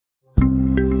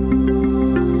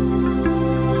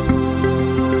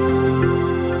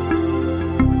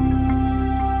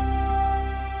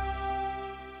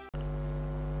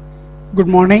Good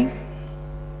morning.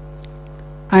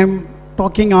 I am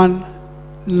talking on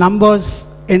numbers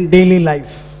in daily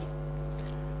life.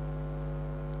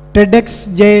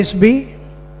 TEDxJSB,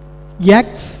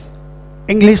 X,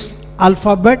 English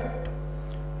alphabet,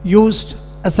 used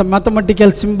as a mathematical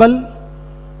symbol,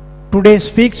 today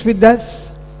speaks with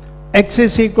us. X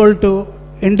is equal to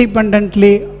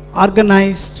independently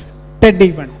organized TED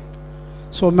event.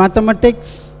 So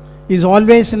mathematics is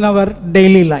always in our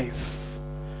daily life.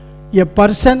 A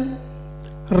person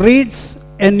reads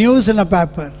a news in a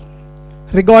paper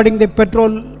regarding the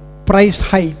petrol price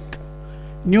hike.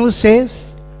 News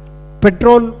says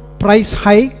petrol price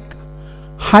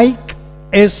hike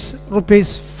is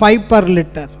 ₹5 per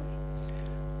liter.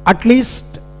 At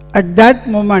least at that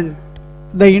moment,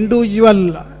 the individual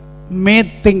may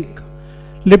think,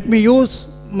 let me use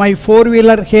my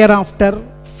four-wheeler hereafter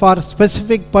for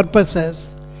specific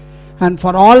purposes, and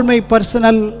for all my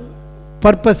personal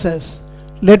purposes,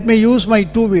 let me use my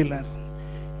two-wheeler.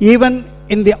 Even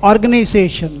in the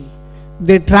organization,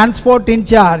 the transport in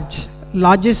charge,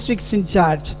 logistics in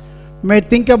charge, may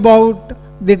think about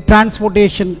the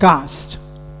transportation cost.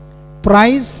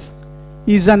 Price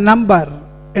is a number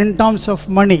in terms of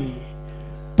money.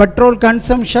 Petrol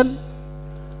consumption,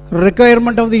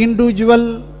 requirement of the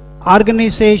individual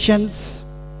organizations,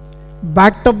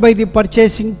 backed up by the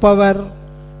purchasing power,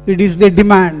 it is the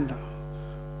demand.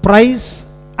 Price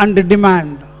and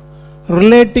demand.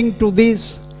 Relating to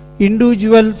these,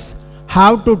 individuals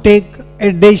have to take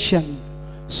a decision.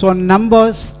 So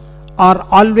numbers are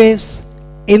always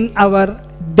in our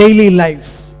daily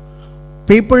life.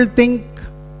 People think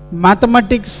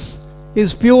mathematics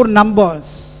is pure numbers.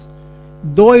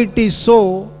 Though it is so,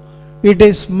 it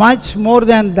is much more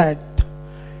than that.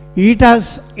 It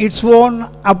has its own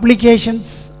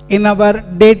applications in our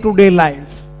day-to-day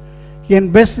life.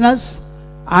 In business,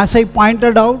 as I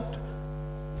pointed out,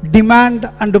 demand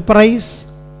and price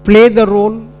play the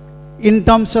role in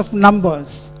terms of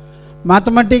numbers.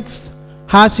 Mathematics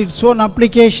has its own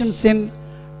applications in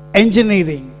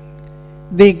engineering.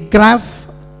 The graph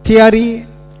theory,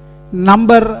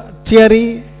 number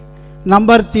theory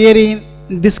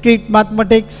in discrete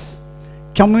mathematics,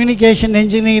 communication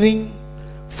engineering,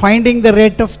 finding the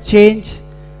rate of change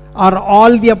are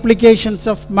all the applications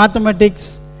of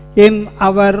mathematics in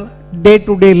our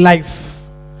day-to-day life.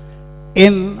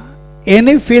 In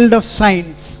any field of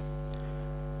science,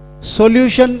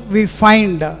 solution we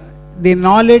find, the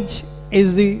knowledge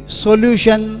is the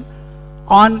solution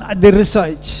on the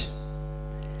research.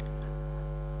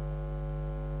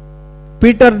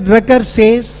 Peter Drucker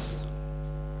says,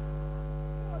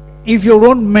 if you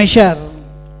don't measure,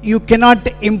 you cannot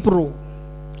improve.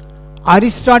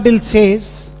 Aristotle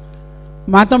says,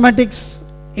 mathematics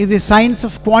is the science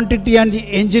of quantity and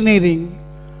engineering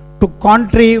to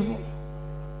contrive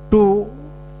to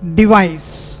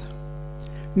devise.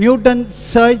 Newton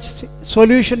searched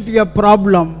solution to a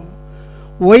problem,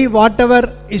 why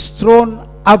whatever is thrown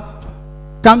up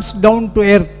comes down to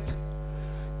earth.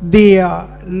 The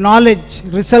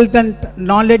resultant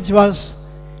knowledge was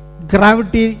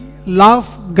gravity, law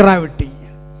of gravity.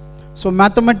 So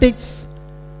mathematics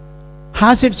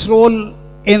has its role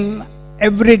in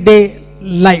everyday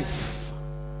life.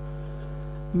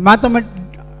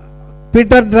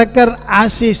 Peter Drucker,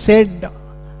 as he said,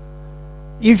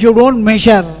 if you don't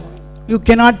measure, you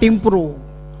cannot improve.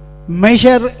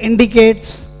 Measure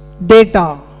indicates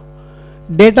data.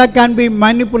 Data can be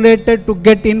manipulated to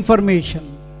get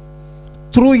information.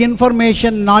 Through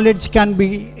information, knowledge can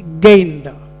be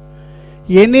gained.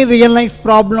 Any real life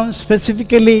problem,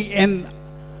 specifically in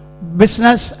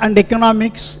business and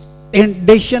economics, in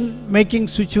decision making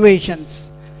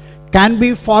situations, can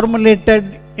be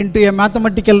formulated into a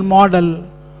mathematical model.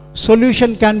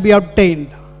 Solution can be obtained.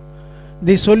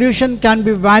 The solution can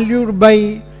be valued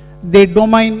by the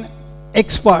domain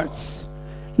experts.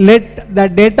 Let the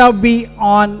data be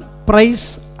on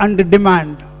price and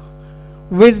demand.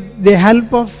 With the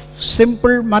help of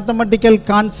simple mathematical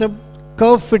concept,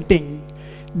 curve fitting,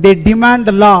 the demand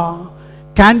law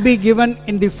can be given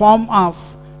in the form of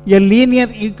a linear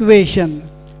equation.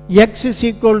 X is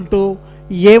equal to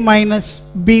A minus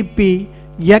BP.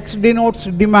 X denotes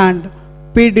demand,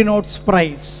 P denotes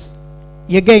price.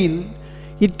 Again,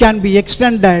 it can be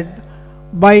extended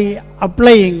by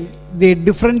applying the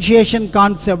differentiation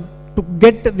concept to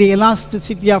get the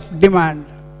elasticity of demand.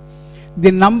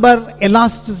 The number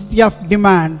elasticity of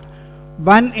demand,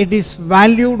 when it is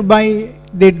valued by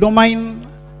the domain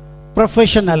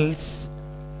professionals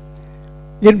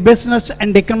in business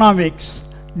and economics,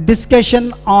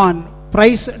 discussion on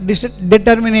price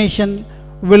determination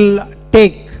will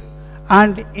take,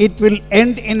 and it will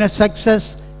end in a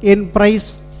success in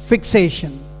price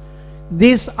fixation.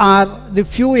 These are the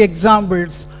few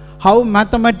examples how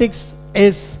mathematics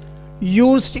is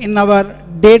used in our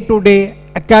day-to-day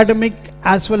academic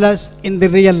as well as in the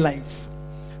real life.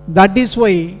 That is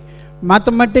why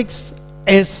mathematics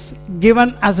is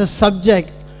given as a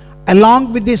subject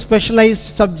along with the specialized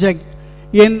subject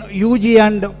in UG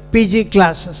and PG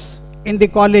classes in the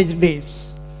college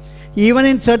days. Even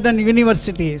in certain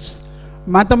universities,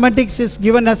 mathematics is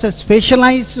given as a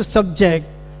specialized subject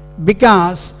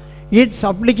because its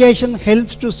application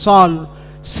helps to solve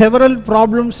several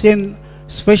problems in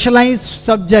specialized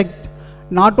subject,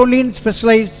 not only in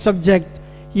specialized subject,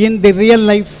 in the real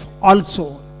life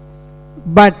also.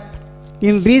 But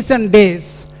in recent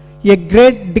days, a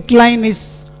great decline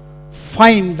is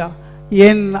found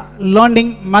in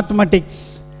learning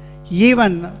mathematics.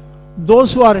 Even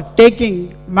those who are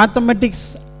taking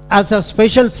mathematics as a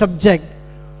special subject,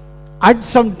 at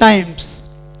some times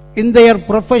in their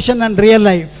profession and real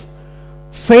life,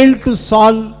 fail to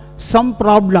solve some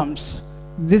problems.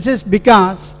 This is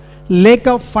because lack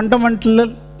of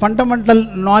fundamental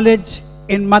knowledge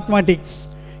in mathematics.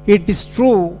 It is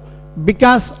true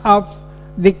because of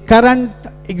the current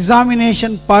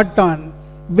examination pattern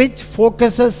which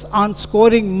focuses on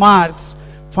scoring marks.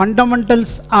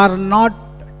 Fundamentals are not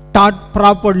taught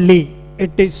properly.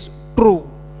 It is true.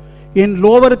 In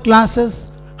lower classes,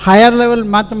 higher level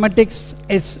mathematics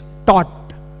is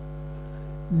taught.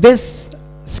 This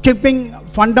skipping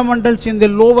fundamentals in the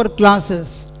lower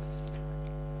classes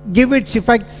give its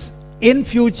effects in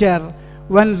future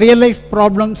when real life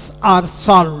problems are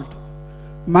solved.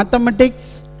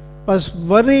 Mathematics was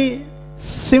very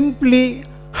simply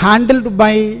handled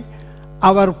by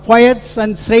our poets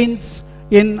and saints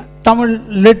in Tamil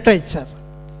literature.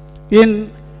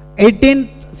 In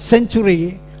 18th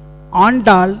century,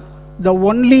 Andal, the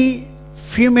only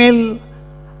female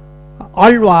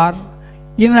Alvar,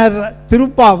 in her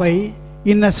Tirupavai,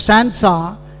 in a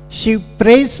stanza, she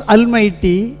praised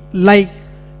Almighty like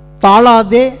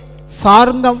Thalade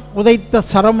Sarngam Udaitha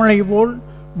Saramalai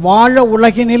Vala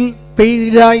Ulaginil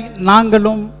Peididai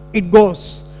Nangalum. It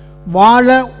goes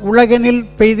Vala Ulaganil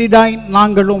Peididai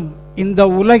Nangalum. In the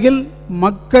Ulagil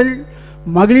Makkal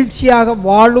Magilchiaga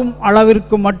Valum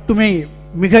Alavirku Mattume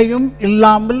Migayum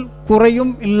Illamal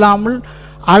Kurayum Illamal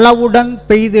Alavudan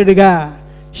Peididiga.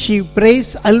 She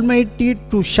prays Almighty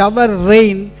to shower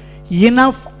rain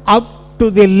enough up to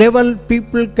the level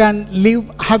people can live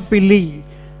happily.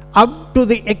 Up to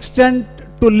the extent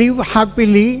to live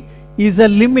happily is a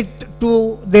limit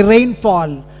to the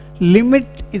rainfall. Limit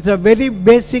is a very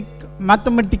basic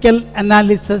mathematical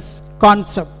analysis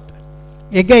concept.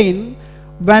 Again,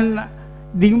 when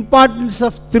the importance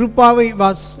of Tirupavai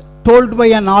was told by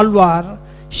an Alvar,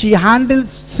 she handles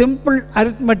simple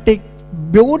arithmetic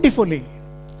beautifully.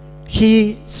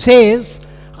 He says,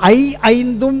 I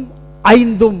aindum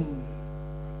aindum.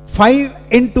 5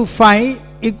 into 5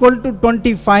 equal to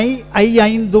 25. I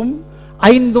aindum.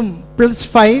 Aindum plus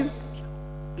 5.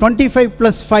 25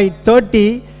 plus 5,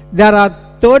 30. There are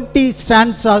 30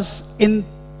 stanzas in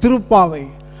Tirupavai.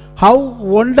 How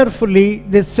wonderfully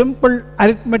this simple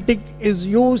arithmetic is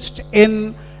used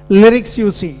in lyrics you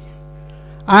see.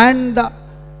 And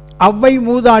Avvai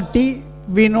Mudati,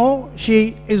 we know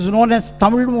she is known as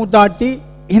Tamil Mudati.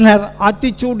 In her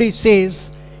Attitude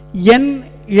says, Yen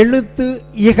Eluthu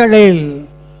Igalel.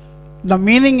 The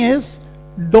meaning is,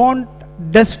 don't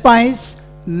despise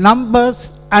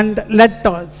numbers and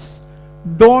letters.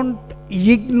 Don't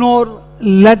ignore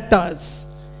letters.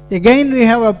 Again we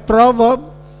have a proverb,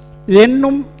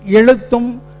 Yennum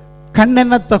Eluthum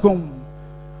Kannenatthagum.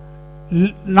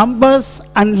 Numbers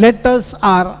and letters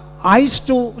are eyes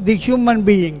to the human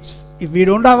beings. If we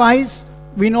don't have eyes,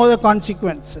 we know the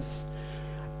consequences.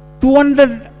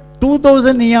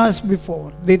 2000 years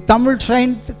before, the Tamil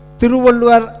saint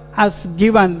Thiruvalluvar has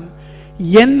given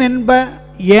Yen enba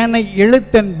Yenai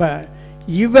Eluthenba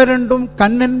Iverendum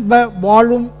Kannenba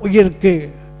Valum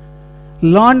Uyirku.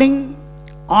 Learning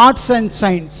arts and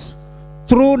science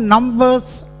through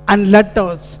numbers and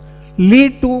letters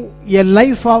lead to a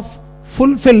life of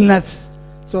fulfillment.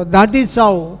 So that is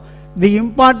how the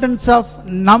importance of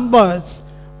numbers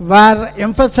were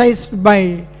emphasized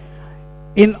by,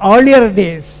 in earlier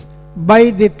days, by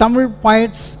the Tamil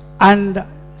poets and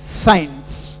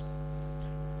saints.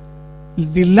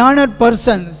 The learned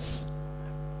persons,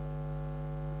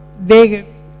 they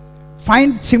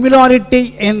find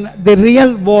similarity in the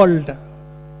real world,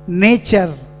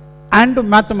 nature and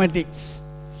mathematics.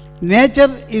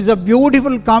 Nature is a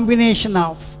beautiful combination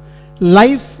of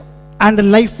life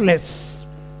and lifeless.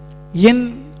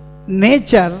 In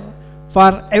nature,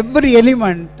 For every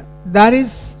element, there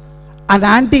is an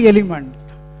anti-element.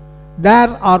 There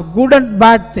are good and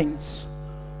bad things.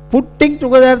 Putting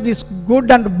together this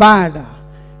good and bad,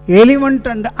 element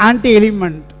and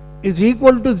anti-element is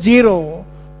equal to 0,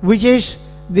 which is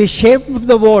the shape of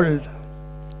the world.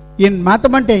 In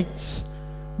mathematics,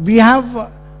 we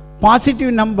have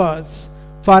positive numbers.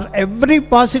 For every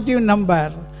positive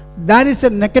number, there is a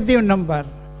negative number.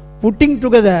 Putting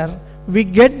together, we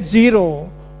get 0,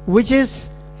 which is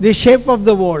the shape of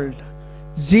the world.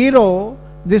 0,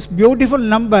 this beautiful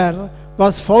number,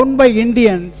 was found by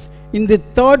Indians in the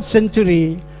 3rd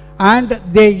century, and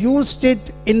they used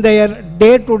it in their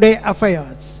day-to-day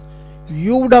affairs.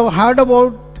 You would have heard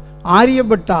about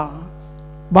Aryabhatta,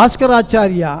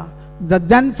 Bhaskaracharya, the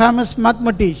then famous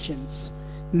mathematicians.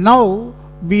 Now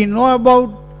we know about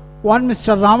one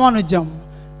Mr. Ramanujam,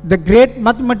 the great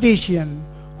mathematician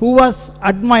who was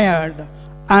admired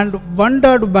and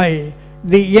wondered by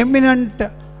the eminent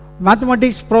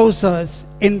mathematics professors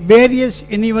in various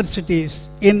universities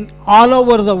in all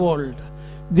over the world.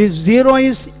 This 0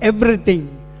 is everything,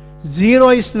 0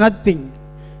 is nothing.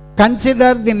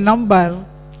 Consider the number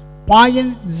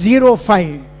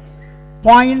 0.05.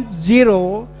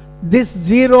 0.0, this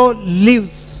 0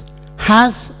 lives,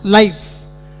 has life.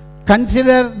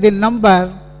 Consider the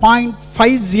number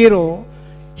 0.50,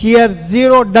 here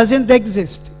 0 doesn't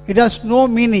exist. It has no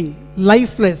meaning,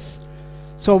 lifeless.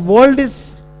 So world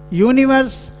is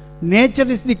universe, nature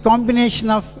is the combination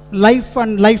of life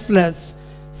and lifeless.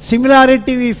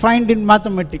 Similarity we find in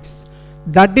mathematics.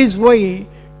 That is why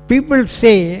people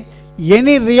say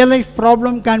any real life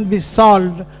problem can be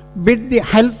solved with the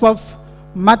help of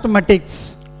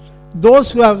mathematics.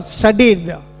 Those who have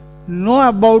studied know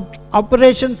about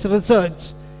operations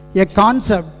research, a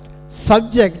concept,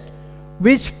 subject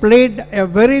which played a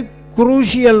very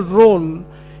crucial role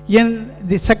in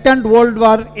the Second World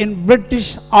War in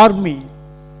British Army,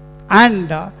 and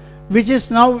which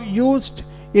is now used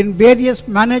in various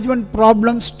management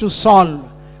problems to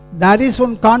solve. There is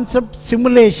one concept,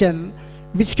 simulation,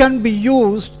 which can be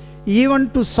used even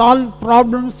to solve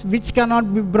problems which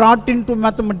cannot be brought into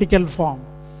mathematical form.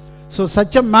 So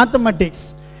such a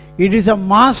mathematics, it is a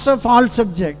master of all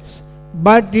subjects,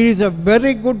 but it is a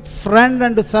very good friend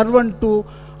and servant to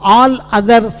all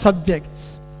other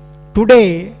subjects.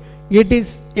 Today, it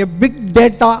is a big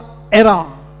data era.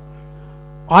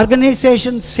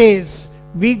 Organization says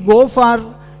we go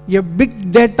for a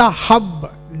big data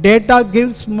hub. Data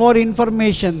gives more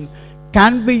information,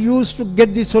 can be used to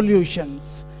get the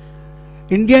solutions.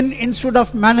 Indian Institute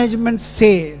of Management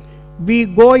say we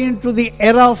go into the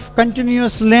era of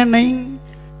continuous learning.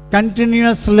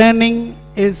 Continuous learning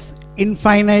is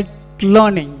infinite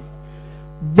learning.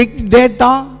 Big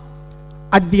data,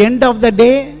 at the end of the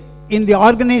day, in the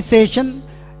organization,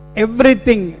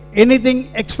 everything, anything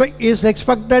is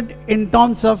expected in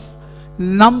terms of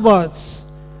numbers.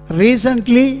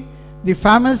 Recently, the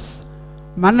famous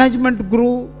management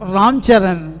guru Ram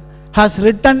Charan has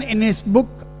written in his book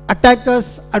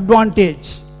Attacker's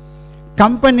Advantage.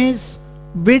 Companies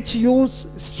which use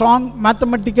strong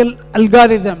mathematical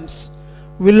algorithms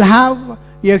will have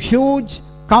a huge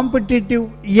competitive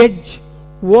edge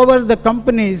over the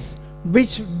companies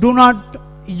which do not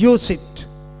use it.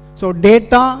 So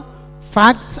data,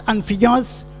 facts and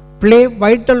figures play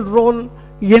vital role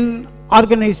in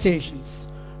organizations.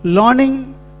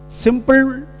 Learning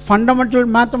simple fundamental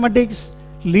mathematics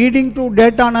leading to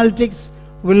data analytics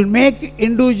will make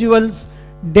individuals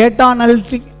data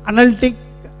analytic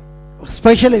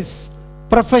specialists,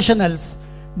 professionals,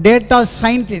 data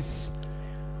scientists.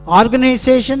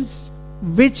 Organizations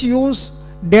which use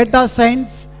data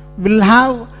science will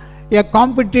have a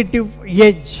competitive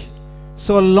edge.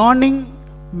 So learning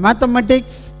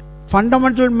mathematics,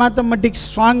 fundamental mathematics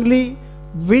strongly,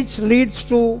 which leads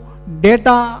to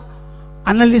data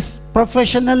analyst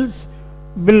professionals,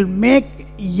 will make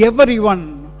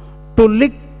everyone to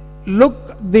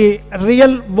look the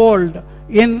real world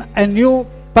in a new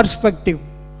perspective.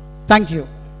 Thank you.